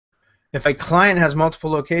If a client has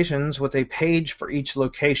multiple locations with a page for each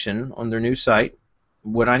location on their new site,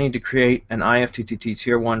 would I need to create an IFTTT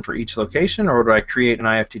Tier 1 for each location, or would I create an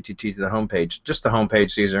IFTTT to the homepage? Just the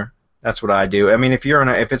homepage, Caesar. That's what I do. I mean, if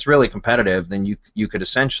it's really competitive, then you could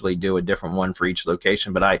essentially do a different one for each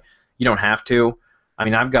location, but you don't have to. I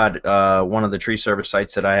mean, I've got one of the tree service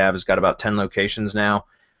sites that I have has got about 10 locations now,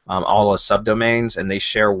 all as subdomains, and they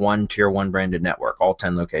share one Tier 1 branded network. All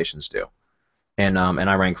 10 locations do. And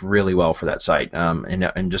I rank really well for that site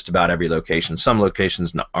in just about every location. Some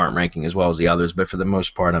locations aren't ranking as well as the others, but for the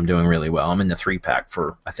most part, I'm doing really well. I'm in the 3-pack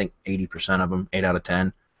for, I think, 80% of them, 8 out of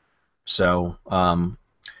 10. So,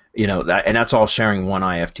 that's all sharing one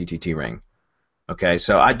IFTTT ring. Okay,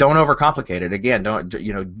 so I don't overcomplicate it. Again,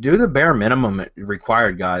 do the bare minimum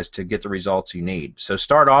required, guys, to get the results you need. So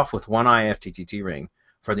start off with one IFTTT ring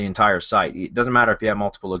for the entire site. It doesn't matter if you have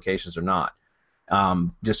multiple locations or not.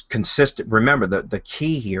 Just consistent. Remember, the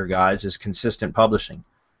key here, guys, is consistent publishing.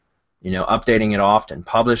 Updating it often.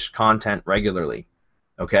 Publish content regularly.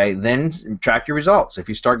 Okay, then track your results. If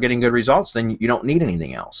you start getting good results, then you don't need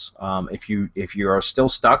anything else. If you are still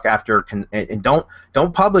stuck after, and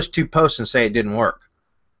don't publish 2 posts and say it didn't work.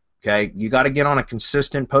 Okay, you got to get on a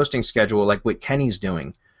consistent posting schedule like what Kenny's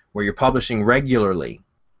doing, where you're publishing regularly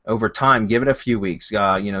over time. Give it a few weeks.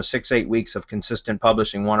 6-8 weeks of consistent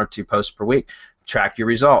publishing, 1 or 2 posts per week. Track your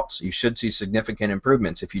results. You should see significant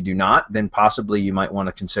improvements. If you do not, then possibly you might want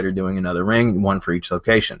to consider doing another ring, one for each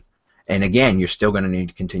location. And again, you're still going to need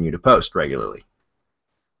to continue to post regularly.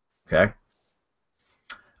 Okay.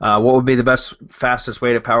 What would be the fastest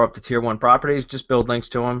way to power up the Tier 1 properties? Just build links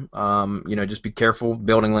to them. Just be careful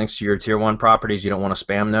building links to your Tier 1 properties. You don't want to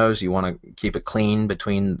spam those. You want to keep it clean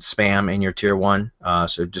between spam and your Tier 1.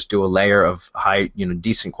 So just do a layer of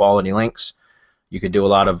decent quality links. You could do a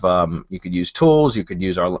lot of, you could use tools. You could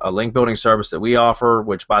use a link building service that we offer,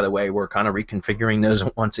 which, by the way, we're kind of reconfiguring those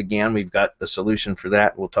once again. We've got a solution for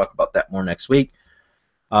that. We'll talk about that more next week.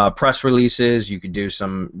 Press releases. You could do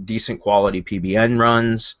some decent quality PBN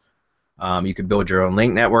runs. You could build your own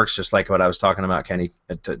link networks, just like what I was talking about, Kenny,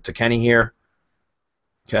 to Kenny here.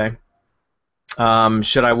 Okay.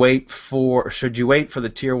 Should you wait for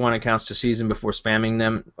the Tier 1 accounts to season before spamming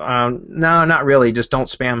them? No, not really. Just don't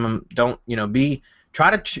spam them.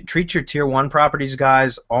 Try to treat your Tier 1 properties,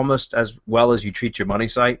 guys, almost as well as you treat your money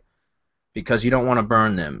site, because you don't want to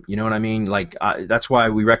burn them. You know what I mean? Like that's why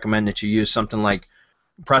we recommend that you use something like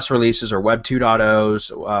press releases or Web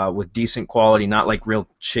 2.0s with decent quality, not like real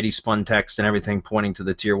shitty spun text and everything pointing to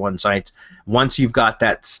the Tier 1 sites. Once you've got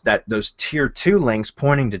those Tier 2 links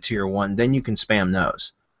pointing to Tier 1, then you can spam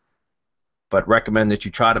those. But recommend that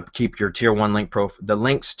you try to keep your Tier 1 the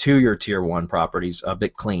links to your Tier 1 properties a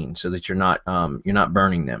bit clean, so that you're not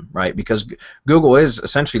burning them, right? Because Google is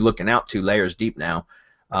essentially looking out 2 layers deep now.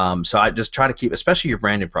 So I just try to keep, especially your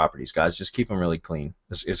branded properties, guys, just keep them really clean,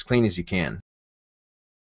 as clean as you can.